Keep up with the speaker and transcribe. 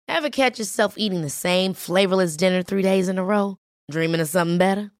Ever catch yourself eating the same flavorless dinner 3 days in a row? Dreaming of something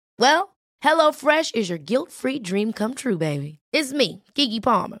better? Well, HelloFresh is your guilt-free dream come true, baby. It's me, Keke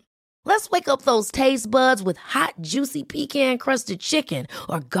Palmer. Let's wake up those taste buds with hot, juicy pecan-crusted chicken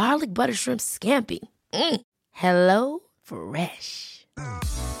or garlic butter shrimp scampi. Hello Fresh.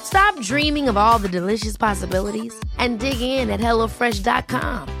 Stop dreaming of all the delicious possibilities and dig in at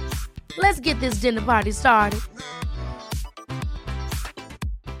HelloFresh.com. Let's get this dinner party started.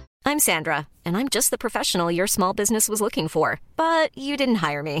 I'm Sandra, and I'm just the professional your small business was looking for. But you didn't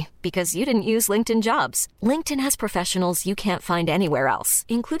hire me because you didn't use LinkedIn Jobs. LinkedIn has professionals you can't find anywhere else,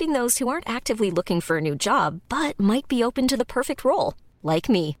 including those who aren't actively looking for a new job, but might be open to the perfect role, like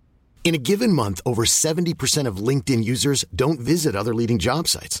me. In a given month, over 70% of LinkedIn users don't visit other leading job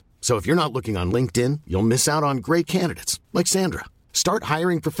sites. So if you're not looking on LinkedIn, you'll miss out on great candidates like Sandra. Start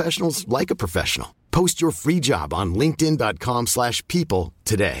hiring professionals like a professional. Post your free job on linkedin.com/people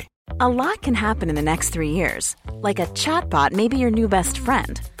today. A lot can happen in the next 3 years. Like a chatbot may be your new best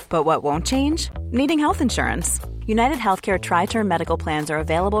friend. But what won't change? Needing health insurance. United Healthcare Tri-Term Medical Plans are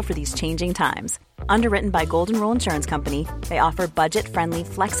available for these changing times. Underwritten by Golden Rule Insurance Company, they offer budget-friendly,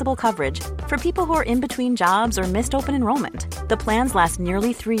 flexible coverage for people who are in between jobs or missed open enrollment. The plans last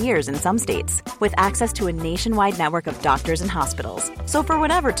nearly 3 years in some states, with access to a nationwide network of doctors and hospitals. So for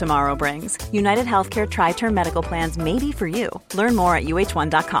whatever tomorrow brings, United Healthcare Tri-Term Medical Plans may be for you. Learn more at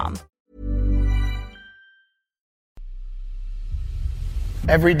uh1.com.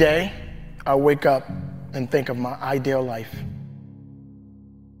 Every day, I wake up and think of my ideal life.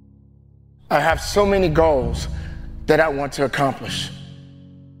 I have so many goals that I want to accomplish.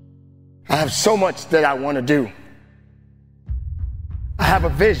 I have so much that I want to do. I have a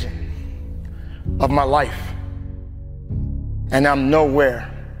vision of my life, and I'm nowhere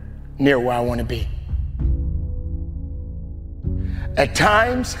near where I want to be. At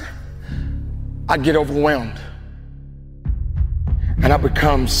times, I get overwhelmed, and I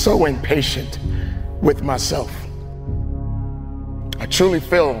become so impatient with myself. I truly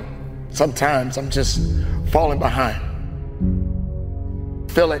feel sometimes I'm just falling behind.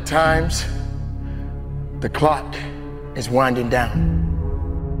 Feel at times the clock is winding down.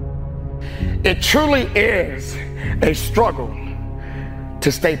 It truly is a struggle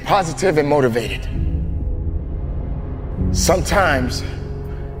to stay positive and motivated. Sometimes,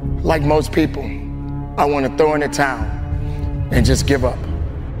 like most people, I want to throw in the towel and just give up.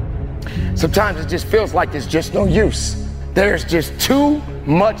 Sometimes it just feels like there's just no use. There's just too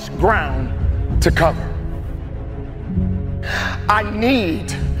much ground to cover. I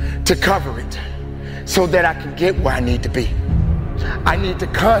need to cover it so that I can get where I need to be. I need to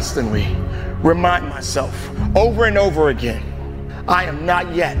constantly remind myself over and over again, I am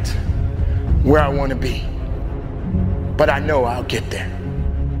not yet where I want to be, but I know I'll get there.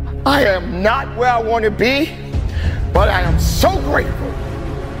 I am not where I want to be, but I am so grateful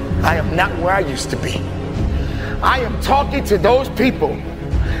I am not where I used to be. I am talking to those people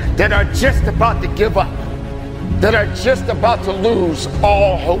that are just about to give up, that are just about to lose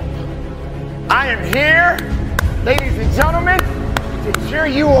all hope. I am here, ladies and gentlemen, to cheer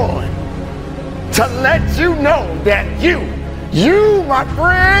you on, to let you know that you, my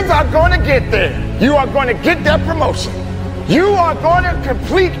friends, are going to get there. You are going to get that promotion. You are going to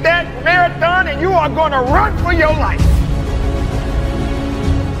complete that marathon, and you are going to run for your life.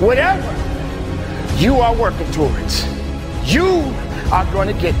 Whatever you are working towards, you are going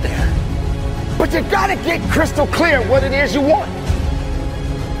to get there. But you got to get crystal clear what it is you want,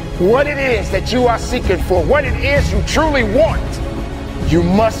 what it is that you are seeking for, what it is you truly want. You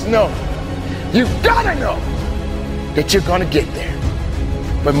must know, you got to know that you're going to get there.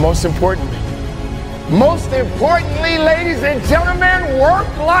 But most importantly, ladies and gentlemen, work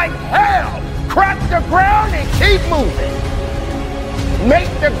like hell. Crack the ground and keep moving. Make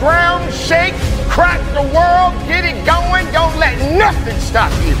the ground shake, crack the world, get it going. Don't let nothing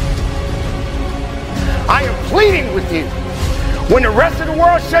stop you. I am pleading with you. When the rest of the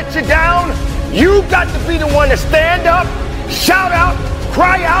world shuts you down, you got to be the one to stand up, shout out,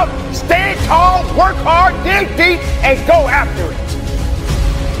 cry out, stand tall, work hard, dig deep, and go after it.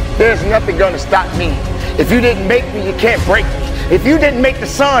 There's nothing gonna stop me. If you didn't make me, you can't break me. If you didn't make the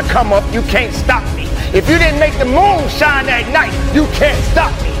sun come up, you can't stop me. If you didn't make the moon shine at night, you can't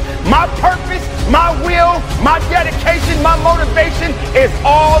stop me. My purpose, my will, my dedication, my motivation is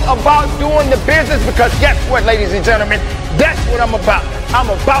all about doing the business, because guess what, ladies and gentlemen? That's what I'm about. I'm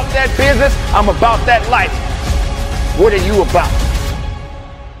about that business. I'm about that life. What are you about?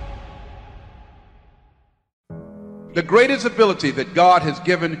 The greatest ability that God has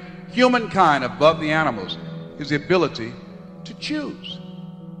given humankind above the animals is the ability to choose.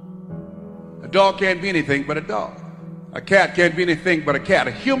 dog can't be anything but a dog. A cat can't be anything but a cat.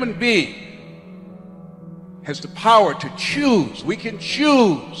 A human being has the power to choose. We can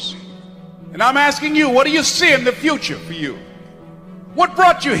choose. And I'm asking you, what do you see in the future for you? What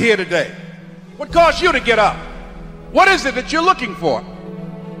brought you here today? What caused you to get up? What is it that you're looking for?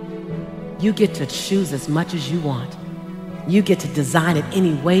 You get to choose as much as you want. You get to design it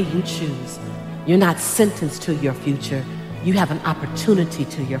any way you choose. You're not sentenced to your future. You have an opportunity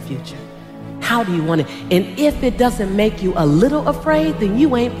to your future. How do you want it? And if it doesn't make you a little afraid, then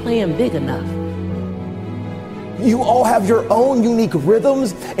you ain't playing big enough. You all have your own unique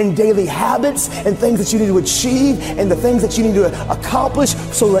rhythms and daily habits and things that you need to achieve and the things that you need to accomplish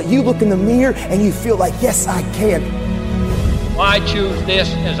so that you look in the mirror and you feel like, yes, I can. Why choose this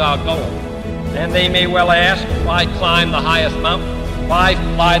as our goal? And they may well ask, why climb the highest mountain? Why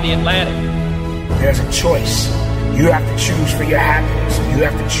fly the Atlantic? There's a choice. You have to choose for your happiness. You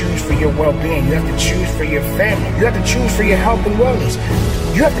have to choose for your well-being. You have to choose for your family. You have to choose for your health and wellness.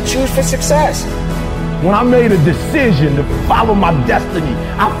 You have to choose for success. When I made a decision to follow my destiny,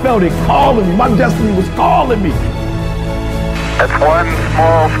 I felt it calling me. My destiny was calling me. It's one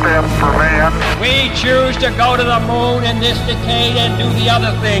small step for man. We choose to go to the moon in this decade and do the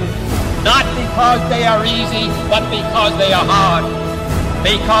other thing, not because they are easy, but because they are hard.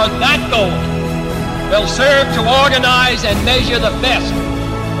 Because that goal will serve to organize and measure the best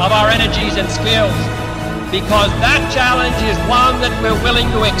of our energies and skills. Because that challenge is one that we're willing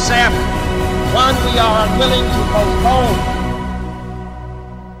to accept, one we are unwilling to postpone,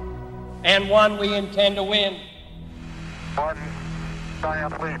 and one we intend to win. One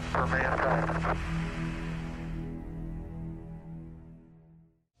giant leap for mankind.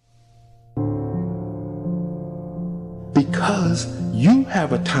 Because you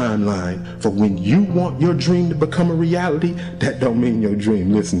have a timeline for when you want your dream to become a reality, that don't mean your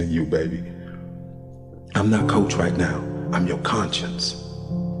dream listen to you, baby. I'm not coach right now. I'm your conscience.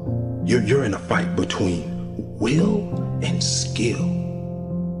 You're in a fight between will and skill.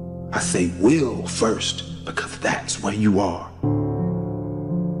 I say will first because that's where you are.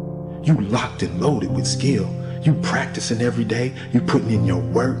 You locked and loaded with skill. You practicing every day. You putting in your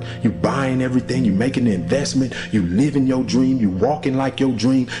work. You buying everything. You making the investment. You living your dream. You walking like your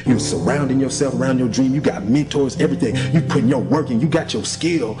dream. You surrounding yourself around your dream. You got mentors, everything. You putting your work in. You got your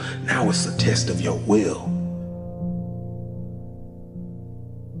skill. Now it's a test of your will.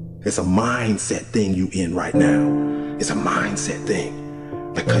 It's a mindset thing you in right now. It's a mindset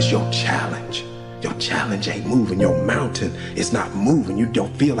thing because your challenge ain't moving. Your mountain is not moving. You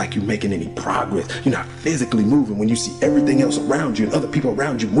don't feel like you're making any progress. You're not physically moving when you see everything else around you and other people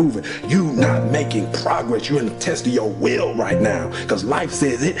around you moving. You're not making progress. You're in the test of your will right now because life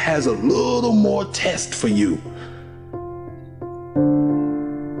says it has a little more test for you.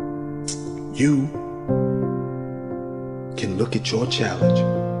 You can look at your challenge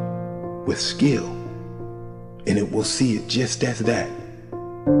with skill, and it will see it just as that,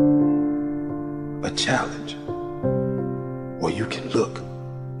 a challenge. Or you can look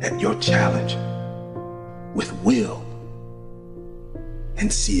at your challenge with will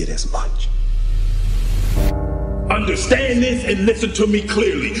and see it as much. Understand this and listen to me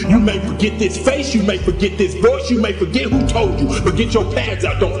clearly. You may forget this face, you may forget this voice, you may forget who told you, but get your pads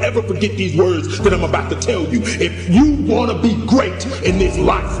out. Don't ever forget these words that I'm about to tell you. If you want to be great in this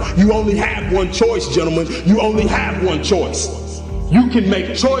life, you only have one choice, gentlemen. You only have one choice. You can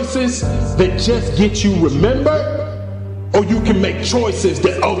make choices that just get you remembered, or you can make choices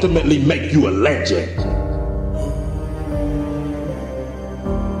that ultimately make you a legend.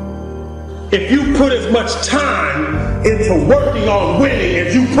 If you put as much time into working on winning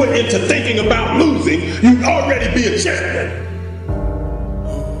as you put into thinking about losing, you'd already be a champion.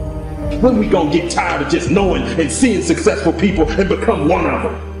 When we gonna get tired of just knowing and seeing successful people and become one of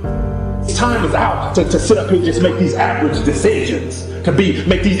them? Time is out to sit up here and just make these average decisions,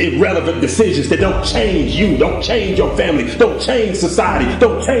 make these irrelevant decisions that don't change you, don't change your family, don't change society,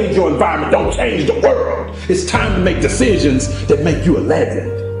 don't change your environment, don't change the world. It's time to make decisions that make you a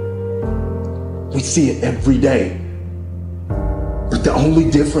legend. We see it every day. But the only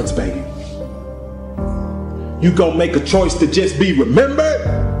difference, baby, you gonna make a choice to just be remembered,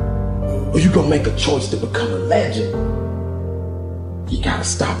 or you gonna make a choice to become a legend. You gotta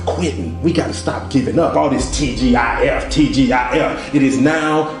stop quitting. We gotta stop giving up. All this TGIF. It is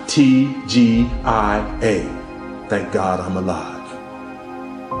now TGIA. Thank God I'm alive.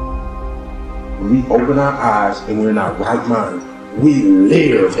 When we open our eyes and we're in our right mind, we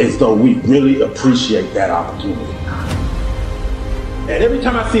live as though we really appreciate that opportunity. And every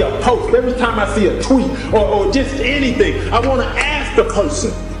time I see a post, every time I see a tweet, or just anything, I want to ask the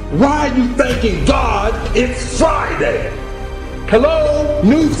person, Why are you thanking God it's Friday? Hello?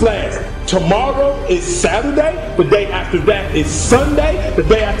 Newsflash. Tomorrow is Saturday. The day after that is Sunday. The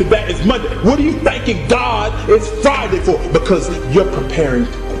day after that is Monday. What are you thanking God it's Friday for? Because you're preparing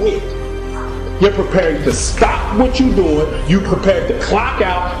to quit. You're preparing to stop what you're doing. You're prepared to clock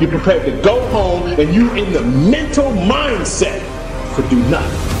out. You're prepared to go home. And you're in the mental mindset to do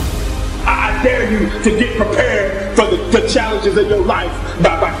nothing. I dare you to get prepared for the challenges of your life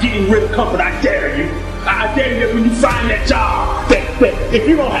by getting rid of comfort. I dare you. I dare you that when you find that job, that if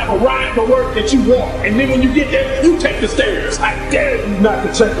you don't have a ride to work that you want, and then when you get there, you take the stairs. I dare you not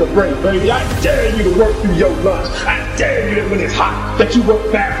to take a break, baby. I dare you to work through your lunch. I dare you that when it's hot, that you work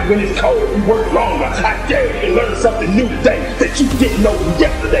faster. When it's cold, you work longer. I dare you to learn something new today that you didn't know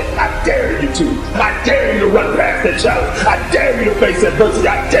yesterday. I dare you to. I dare you to run past that challenge. I dare you to face adversity.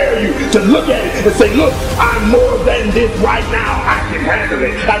 I dare you to look at it and say, look, I'm more than this right now. I can handle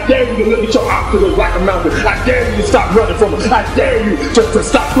it. I dare you to look at your obstacles like a mountain. I dare you to stop running from it. I dare you to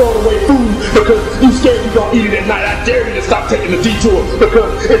stop throwing away food because you scared you're going to eat it at night. I dare you to stop taking the detour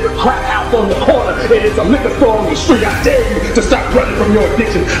because it's a crack house on the corner and it's a liquor store on the street. I dare you to stop running from your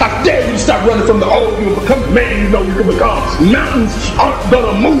addiction. I dare you to stop running from the old you and become the man you know you can become. Mountains aren't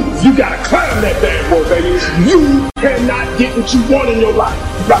going to move. You got to climb that bad boy, baby. You cannot get what you want in your life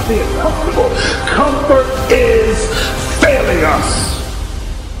by being comfortable. Comfort is failing us.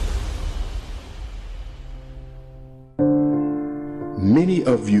 Many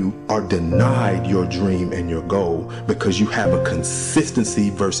of you are denied your dream and your goal because you have a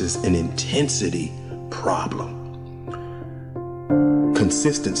consistency versus an intensity problem.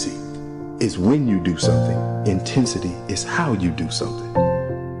 Consistency is when you do something. Intensity is how you do something.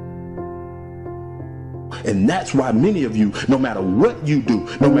 And that's why many of you, no matter what you do,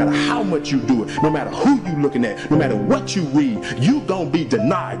 no matter how much you do it, no matter who you looking at, no matter what you read, you gonna be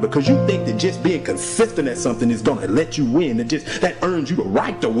denied because you think that just being consistent at something is gonna let you win. And just that earns you the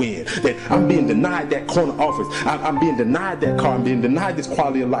right to win. That I'm being denied that corner office. I'm being denied that car. I'm being denied this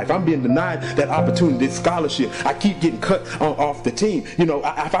quality of life. I'm being denied that opportunity, this scholarship. I keep getting cut off the team. You know,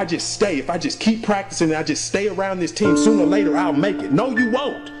 if I just keep practicing and I just stay around this team, sooner or later I'll make it. No, you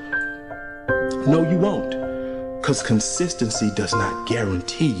won't. No, you won't. Because consistency does not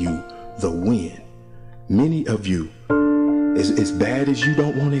guarantee you the win. Many of you, as bad as you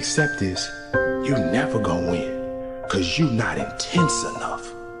don't want to accept this, you never gonna win. Because you're not intense enough.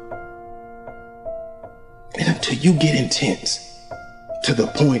 And until you get intense to the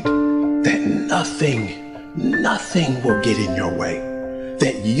point that nothing will get in your way,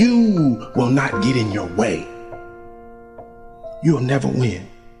 that you will not get in your way, you'll never win.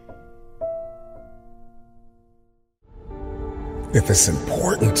 If it's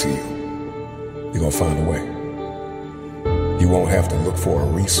important to you, you're going to find a way. You won't have to look for a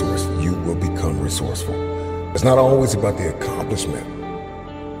resource. You will become resourceful. It's not always about the accomplishment.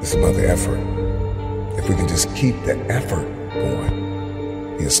 It's about the effort. If we can just keep the effort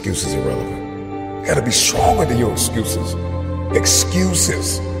going, the excuse is irrelevant. You got to be stronger than your excuses.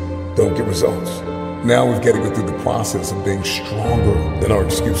 Excuses don't get results. Now we've got to go through the process of being stronger than our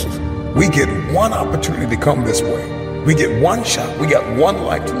excuses. We get one opportunity to come this way. We get one shot. We got one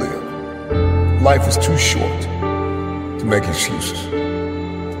life to live. Life is too short to make excuses.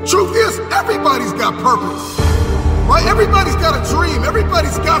 Truth is, everybody's got purpose, right? Everybody's got a dream.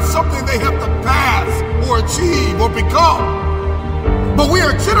 Everybody's got something they have to pass or achieve or become. But we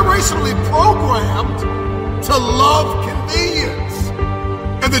are generationally programmed to love convenience.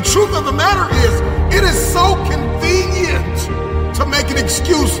 And the truth of the matter is, it is so convenient to make an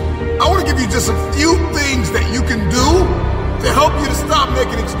excuse. I want to give you just a few things that you can do to help you to stop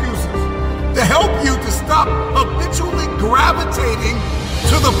making excuses, to help you to stop habitually gravitating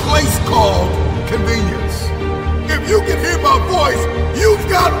to the place called convenience. If you can hear my voice, you've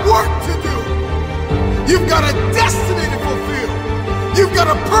got work to do. You've got a destiny to fulfill. You've got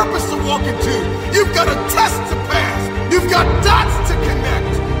a purpose to walk into. You've got a test to pass. You've got dots to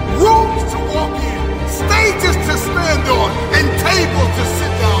connect, rooms to walk in, stages to stand on, and tables to sit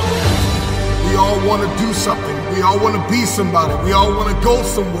down at. We all want to do something. We all want to be somebody. We all want to go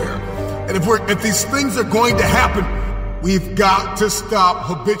somewhere. And if these things are going to happen, we've got to stop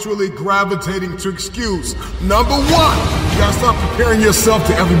habitually gravitating to excuse. Number one, you got to stop comparing yourself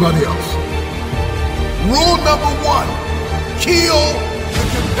to everybody else. Rule number one, kill the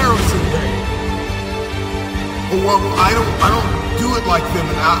comparison game. Well, I don't do it like them,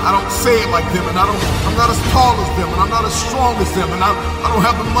 and I don't say it like them, and I'm not as tall as them, and I'm not as strong as them, and I don't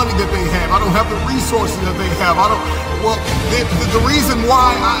have the money that they have. I don't have the resources that they have. The reason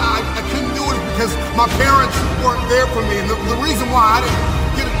why I couldn't do it is because my parents weren't there for me, and the reason why I didn't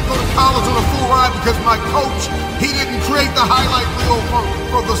get why? Because my coach, he didn't create the highlight reel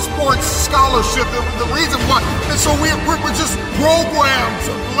for the sports scholarship. The reason why. And so we're just programmed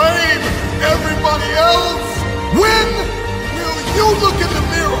to blame everybody else. When will you look in the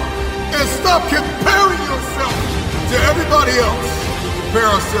mirror and stop comparing yourself to everybody else? We compare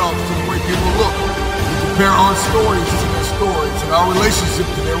ourselves to the way people look. We compare our stories to their stories and our relationship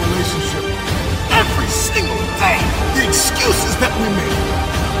to their relationship. Every single day, the excuses that we make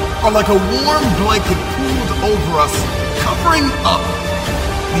are like a warm blanket pulled over us, covering up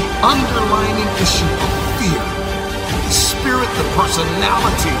the underlying issue of fear, the spirit, the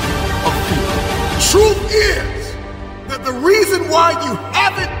personality of fear. Truth is that the reason why you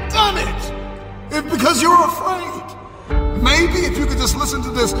haven't done it is because you're afraid. Maybe if you could just listen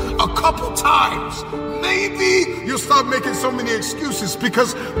to this a couple times, maybe you'll stop making so many excuses,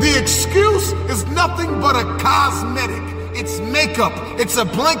 because the excuse is nothing but a cosmetic. It's makeup, it's a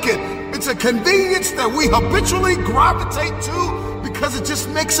blanket, it's a convenience that we habitually gravitate to because it just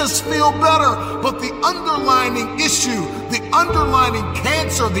makes us feel better. But the underlying issue, the underlying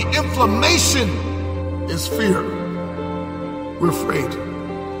cancer, the inflammation is fear. We're afraid.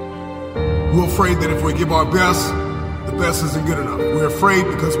 We're afraid that if we give our best, the best isn't good enough. We're afraid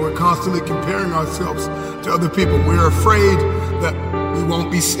because we're constantly comparing ourselves to other people. We're afraid that we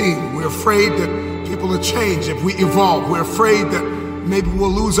won't be seen. We're afraid that people will change if we evolve. We're afraid that maybe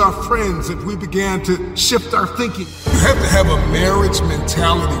we'll lose our friends if we began to shift our thinking. You have to have a marriage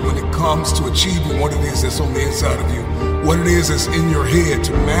mentality when it comes to achieving what it is that's on the inside of you, what it is that's in your head,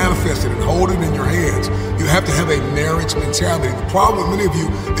 to manifest it and hold it in your hands. You have to have a marriage mentality. The problem with many of you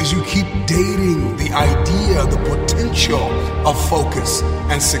is you keep dating the idea, the potential of focus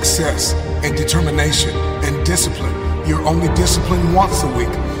and success and determination and discipline. You're only disciplined once a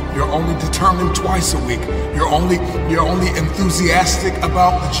week. You're only determined twice a week. You're only enthusiastic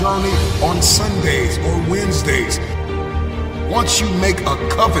about the journey on Sundays or Wednesdays. Once you make a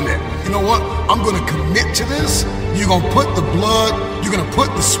covenant, you know what? I'm going to commit to this. You're going to put the blood, you're going to put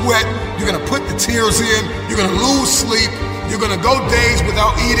the sweat, you're going to put the tears in, you're going to lose sleep, you're going to go days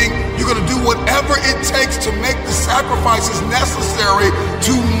without eating, you're going to do whatever it takes to make the sacrifices necessary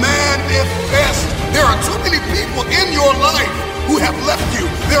to manifest. There are too many people in your life who have left you.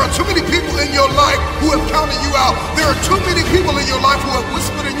 There are too many people in your life who have counted you out. There are too many people in your life who have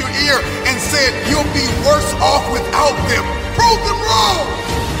whispered in your ear and said you'll be worse off without them. Prove them wrong.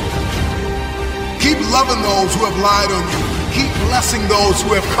 Keep loving those who have lied on you. Keep blessing those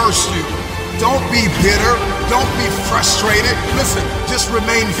who have cursed you. Don't be bitter. Don't be frustrated. Listen, just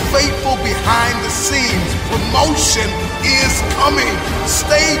remain faithful behind the scenes. Promotion is coming.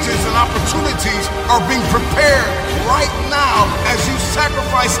 Stages and opportunities are being prepared right now as you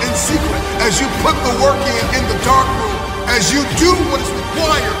sacrifice in secret, as you put the work in the dark room, as you do what is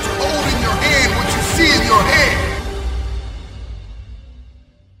required to hold in your hand what you see in your head.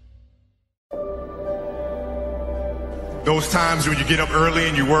 Those times when you get up early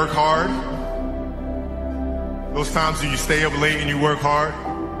and you work hard. Those times when you stay up late and you work hard.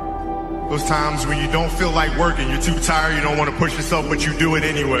 Those times when you don't feel like working, you're too tired, you don't want to push yourself, but you do it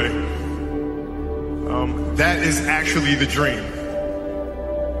anyway. That is actually the dream.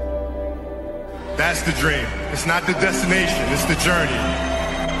 That's the dream. It's not the destination, it's the journey.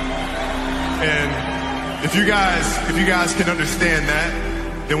 And if you guys can understand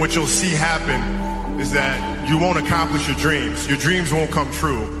that, then what you'll see happen is that you won't accomplish your dreams. Your dreams won't come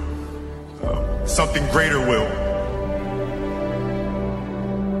true. Something greater will.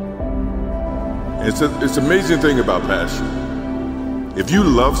 It's an amazing thing about passion. If you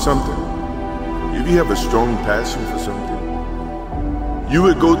love something, if you have a strong passion for something, you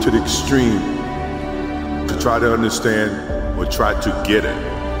would go to the extreme to try to understand or try to get it.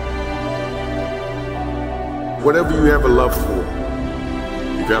 Whatever you have a love for,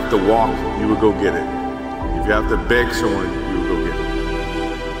 if you have to walk, you would go get it. If you have to beg someone, you would go get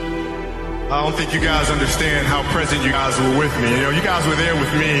it. I don't think you guys understand how present you guys were with me. You know, you guys were there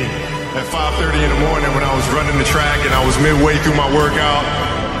with me at 5:30 in the morning when I was running the track and I was midway through my workout.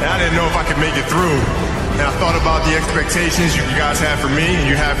 And I didn't know if I could make it through. And I thought about the expectations you guys had for me and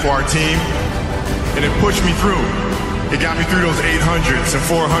you had for our team. And it pushed me through. It got me through those 800s and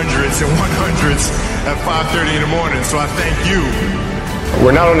 400s and 100s at 5:30 in the morning. So I thank you.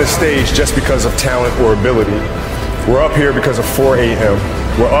 We're not on this stage just because of talent or ability. We're up here because of 4 a.m.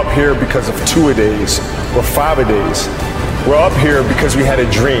 We're up here because of 2-a-days or 5-a-days. We're up here because we had a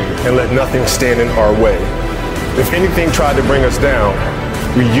dream and let nothing stand in our way. If anything tried to bring us down,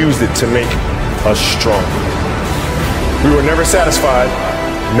 we used it to make us strong. We were never satisfied,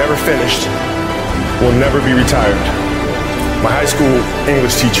 never finished, we'll never be retired. My high school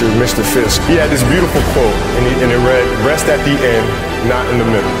English teacher, Mr. Fisk, he had this beautiful quote, and it read, "Rest at the end, not in the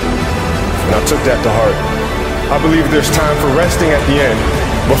middle." And I took that to heart. I believe there's time for resting at the end,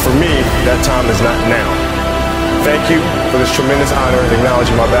 but for me, that time is not now. Thank you for this tremendous honor in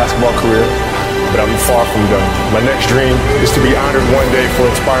acknowledging my basketball career, but I'm far from done. My next dream is to be honored one day for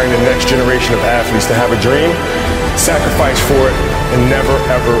inspiring the next generation of athletes to have a dream, sacrifice for it, and never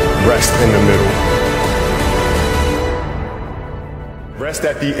ever rest in the middle. Rest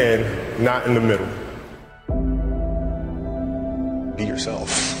at the end, not in the middle. Be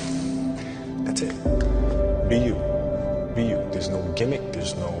yourself. That's it. Be you. Be you. There's no gimmick. You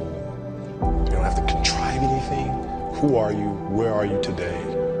don't have to contrive anything. Who are you? Where are you today?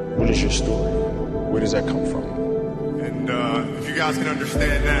 What is your story? Where does that come from? And if you guys can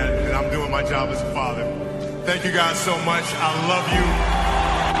understand that, then I'm doing my job as a father. Thank you guys so much. I love you.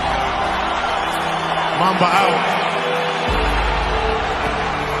 Mamba out.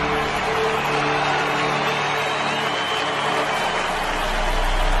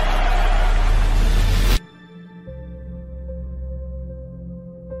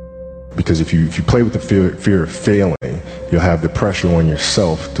 Because if you play with the fear of failing, you'll have the pressure on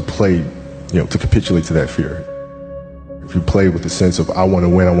yourself to play, to capitulate to that fear. If you play with the sense of I want to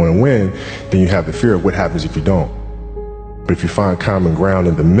win, then you have the fear of what happens if you don't. But if you find common ground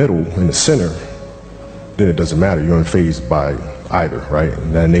in the middle, in the center, then it doesn't matter. You're unfazed by either, right?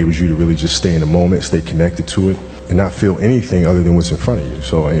 And that enables you to really just stay in the moment, stay connected to it, and not feel anything other than what's in front of you.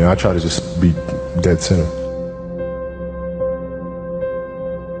 So I try to just be dead center.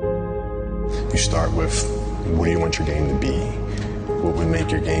 You start with, what do you want your game to be? What would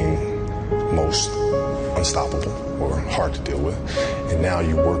make your game most unstoppable or hard to deal with? And now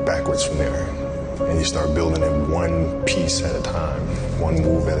you work backwards from there. And you start building it one piece at a time, one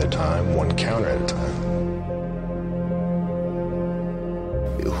move at a time, one counter at a time.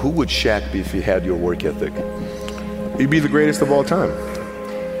 Who would Shaq be if he had your work ethic? He'd be the greatest of all time.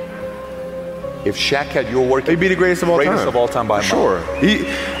 If Shaq had your work, he'd be the greatest of all time. Greatest of all time by a mile. Sure.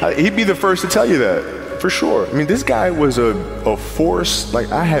 He'd be the first to tell you that, for sure. I mean, this guy was a force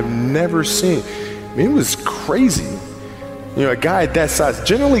like I have never seen. I mean, it was crazy. A guy at that size.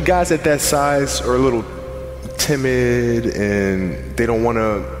 Generally, guys at that size are a little timid and they don't want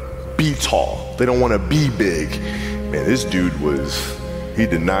to be tall. They don't want to be big. Man, this dude he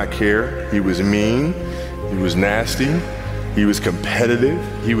did not care. He was mean. He was nasty. He was competitive.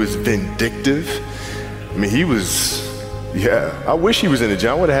 He was vindictive. I mean, I wish he was in the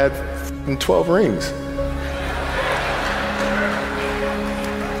gym. I would have had 12 rings.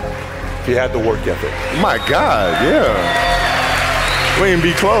 If he had the work ethic. My God, yeah. We ain't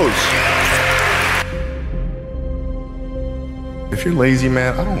be close. If you're lazy,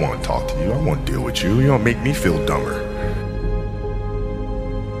 man, I don't want to talk to you. I don't want to deal with you. You don't make me feel dumber.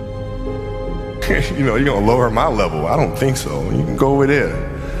 You're going to lower my level. I don't think so. You can go over there.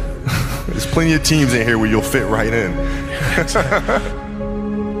 There's plenty of teams in here where you'll fit right in.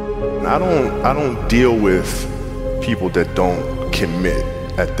 I don't deal with people that don't commit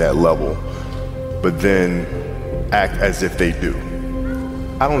at that level, but then act as if they do.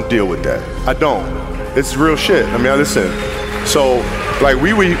 I don't deal with that. I don't. It's real shit. I mean, listen. So, like,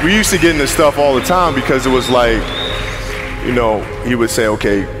 we used to get into stuff all the time because it was like, he would say,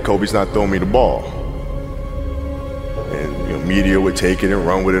 okay, Kobe's not throwing me the ball. And, media would take it and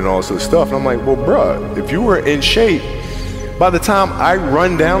run with it and all this other stuff. And I'm like, well, bruh, if you were in shape, by the time I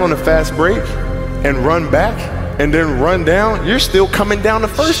run down on a fast break and run back and then run down, you're still coming down the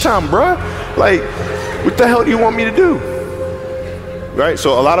first time, bruh. Like, what the hell do you want me to do? Right?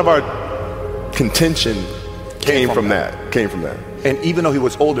 So a lot of our contention came from that. And even though he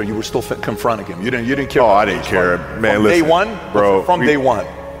was older, you were still confronting him. You didn't care. Oh, I didn't care, man. From listen, day one, bro. From day one,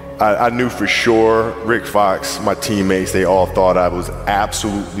 I knew for sure. Rick Fox, my teammates, they all thought I was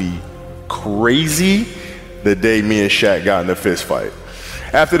absolutely crazy the day me and Shaq got in a fist fight.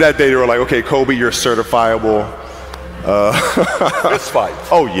 After that day, they were like, "Okay, Kobe, you're certifiable." Fist fight.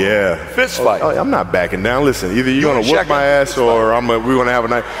 Oh yeah, fist fight. I'm not backing down. Listen, either you're gonna whoop my ass or we're gonna have a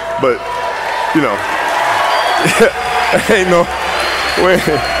night. But ain't no.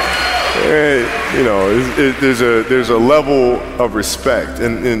 There's a level of respect,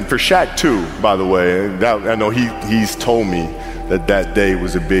 and for Shaq too, by the way. I know he's told me that day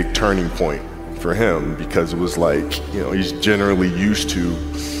was a big turning point for him because it was like, he's generally used to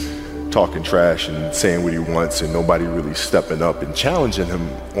talking trash and saying what he wants and nobody really stepping up and challenging him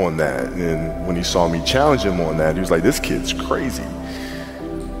on that. And when he saw me challenge him on that, he was like, this kid's crazy.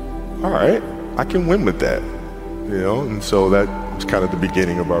 All right, I can win with that, and so that It's kind of the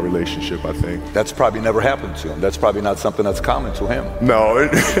beginning of our relationship, I think. That's probably never happened to him. That's probably not something that's common to him. No.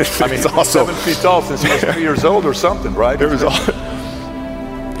 I mean, he's also 7 feet tall since he was 3 years old or something, right? This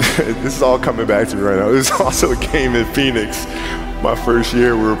is all coming back to me right now. There's also a game in Phoenix. My first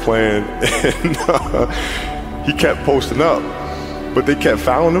year we were playing, and he kept posting up, but they kept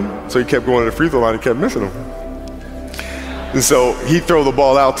fouling him, so he kept going to the free throw line and kept missing them. And so he'd throw the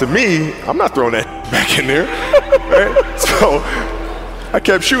ball out to me. I'm not throwing that back in there, right? So I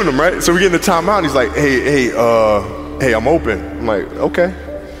kept shooting him, right? So we get in the timeout, and he's like, hey, I'm open. I'm like, okay.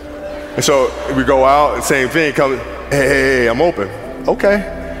 And so we go out, and same thing, hey, I'm open. Okay.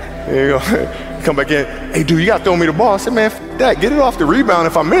 There you go. Come back in. Hey, dude, you got to throw me the ball. I said, man, f that. Get it off the rebound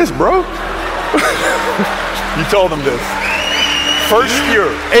if I miss, bro. You told him this. First year.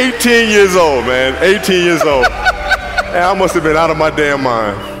 18 years old, man. 18 years old. And I must have been out of my damn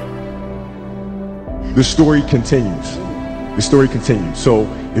mind. The story continues. The story continues. So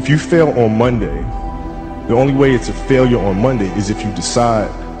if you fail on Monday, the only way it's a failure on Monday is if you decide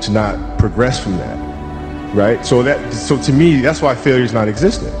to not progress from that, right? So to me, that's why failure is not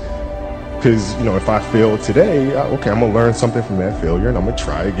existent. Because, you know, if I fail today, okay, I'm going to learn something from that failure, and I'm going to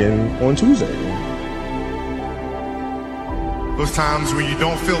try again on Tuesday. Those times when you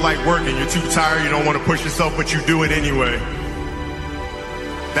don't feel like working, you're too tired, you don't want to push yourself, but you do it anyway.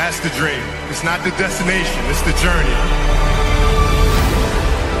 That's the dream. It's not the destination, it's the journey.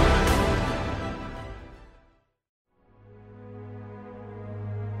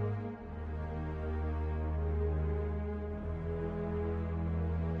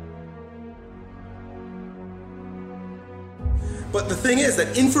 But the thing is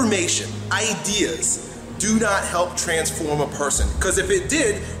that information, ideas, do not help transform a person. Because if it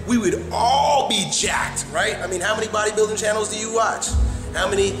did, we would all be jacked, right? I mean, how many bodybuilding channels do you watch? How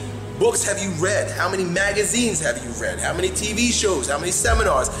many books have you read? How many magazines have you read? How many TV shows? How many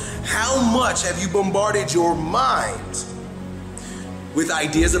seminars? How much have you bombarded your mind with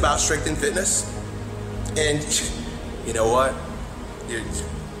ideas about strength and fitness? And you know what? It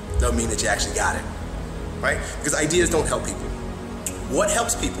doesn't mean that you actually got it, right? Because ideas don't help people. What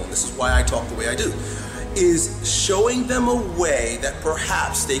helps people, and this is why I talk the way I do, is showing them a way that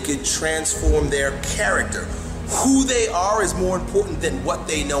perhaps they could transform their character. Who they are is more important than what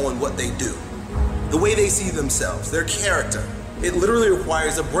they know and what they do. The way they see themselves, their character. It literally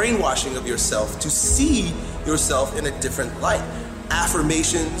requires a brainwashing of yourself to see yourself in a different light.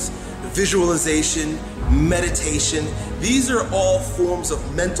 Affirmations, visualization, meditation, these are all forms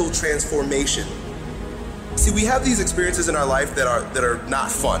of mental transformation. See, we have these experiences in our life that are not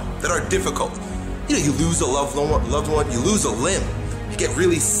fun, that are difficult. You know, you lose a loved one, you lose a limb, you get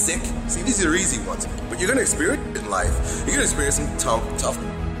really sick. See, these are easy ones, but you're gonna experience it in life. You're gonna experience some tough.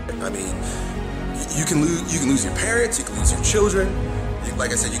 I mean, you can lose your parents, you can lose your children.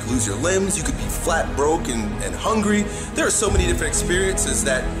 Like I said, you can lose your limbs, you could be flat broke and hungry. There are so many different experiences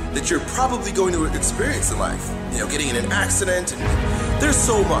that you're probably going to experience in life. You know, getting in an accident, and there's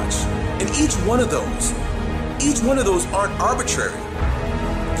so much. And each one of those aren't arbitrary.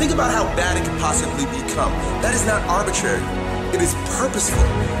 Think about how bad it could possibly become. That is not arbitrary. It is purposeful.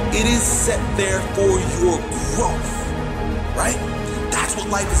 It is set there for your growth, right? That's what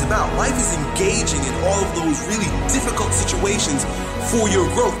life is about. Life is engaging in all of those really difficult situations for your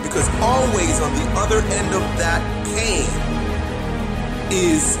growth, because always on the other end of that pain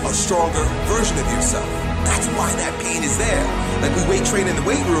is a stronger version of yourself. That's why that pain is there. Like we weight train in the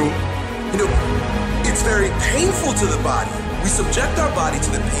weight room, you know, it's very painful to the body. We subject our body to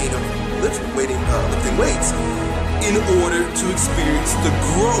the pain of lifting weights in order to experience the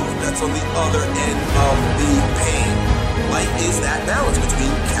growth that's on the other end of the pain. Life is that balance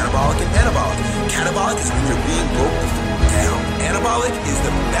between catabolic and anabolic. Catabolic is when you're being broken down. Anabolic is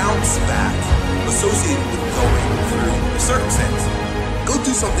the bounce back associated with going through the circumstance. Go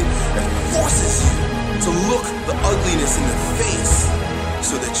do something that forces you to look the ugliness in the face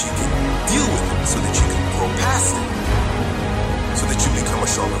so that you can deal with it, so that you can grow past it, so that you become a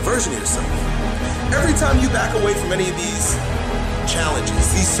stronger version of yourself. Every time you back away from any of these challenges,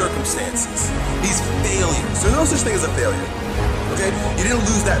 these circumstances, these failures, there's no such thing as a failure, okay? You didn't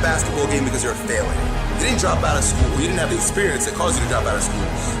lose that basketball game because you're a failure. You didn't drop out of school. You didn't have the experience that caused you to drop out of school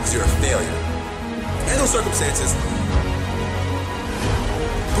because you're a failure. And those circumstances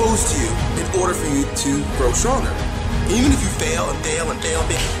posed to you in order for you to grow stronger. Even if you fail and fail and fail and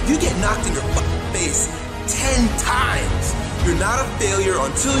fail, you get knocked in your face 10 times. You're not a failure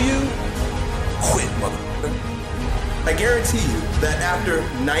until you quit, motherfucker. I guarantee you that after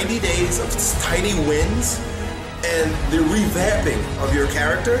 90 days of tiny wins and the revamping of your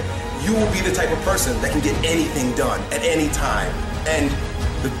character, you will be the type of person that can get anything done at any time. And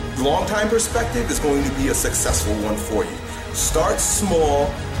the long-time perspective is going to be a successful one for you. Start small,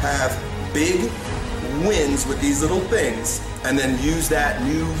 have big wins with these little things, and then use that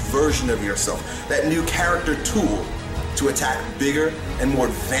new version of yourself, that new character tool to attack bigger and more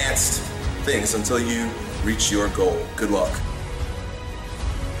advanced things until you reach your goal. Good luck.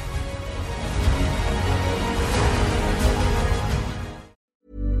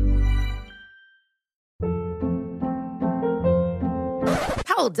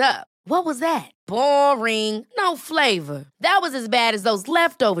 Hold up. What was that? Boring. No flavor. That was as bad as those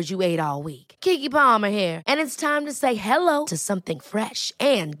leftovers you ate all week. Keke Palmer here, and it's time to say hello to something fresh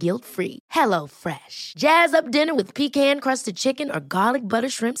and guilt-free. Hello Fresh. Jazz up dinner with pecan-crusted chicken or garlic butter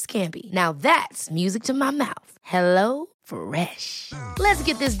shrimp scampi. Now that's music to my mouth. Hello Fresh. Let's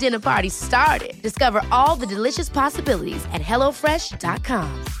get this dinner party started. Discover all the delicious possibilities at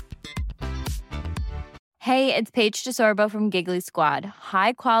hellofresh.com. Hey, it's Paige DeSorbo from Giggly Squad.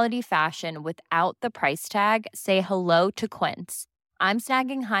 High quality fashion without the price tag. Say hello to Quince. I'm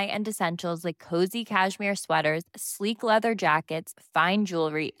snagging high-end essentials like cozy cashmere sweaters, sleek leather jackets, fine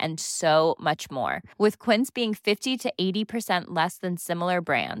jewelry, and so much more. With Quince being 50 to 80% less than similar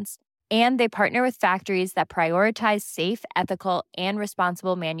brands. And they partner with factories that prioritize safe, ethical, and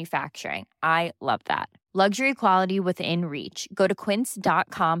responsible manufacturing. I love that. Luxury quality within reach. Go to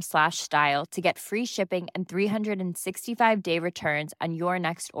quince.com/style to get free shipping and 365-day returns on your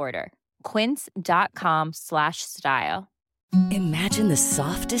next order. Quince.com/style. Imagine the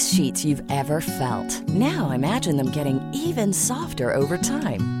softest sheets you've ever felt. Now imagine them getting even softer over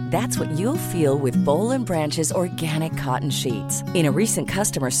time. That's what you'll feel with Boll & Branch's organic cotton sheets. In a recent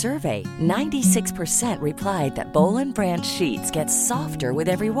customer survey, 96% replied that Boll & Branch sheets get softer with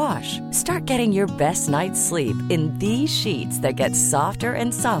every wash. Start getting your best night's sleep in these sheets that get softer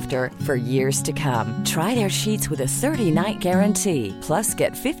and softer for years to come. Try their sheets with a 30-night guarantee. Plus,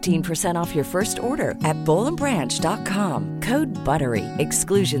 get 15% off your first order at bollandbranch.com. Code BUTTERY.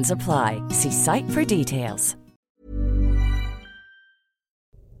 Exclusions apply. See site for details.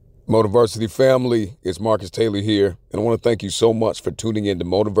 Motiversity family, it's Marcus Taylor here, and I want to thank you so much for tuning in to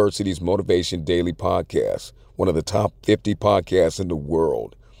Motiversity's Motivation Daily Podcast, one of the top 50 podcasts in the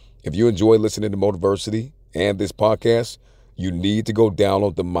world. If you enjoy listening to Motiversity and this podcast, you need to go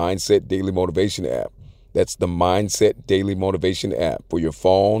download the Mindset Daily Motivation app. That's the Mindset Daily Motivation app for your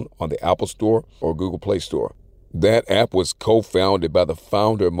phone on the Apple Store or Google Play Store. That app was co-founded by the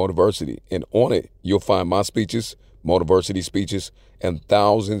founder of Motiversity, and on it, you'll find my speeches, Motiversity speeches, and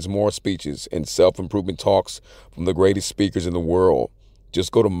thousands more speeches and self-improvement talks from the greatest speakers in the world.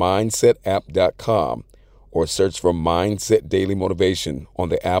 Just go to mindsetapp.com or search for Mindset Daily Motivation on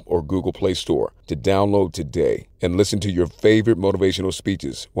the app or Google Play Store to download today and listen to your favorite motivational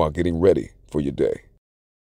speeches while getting ready for your day.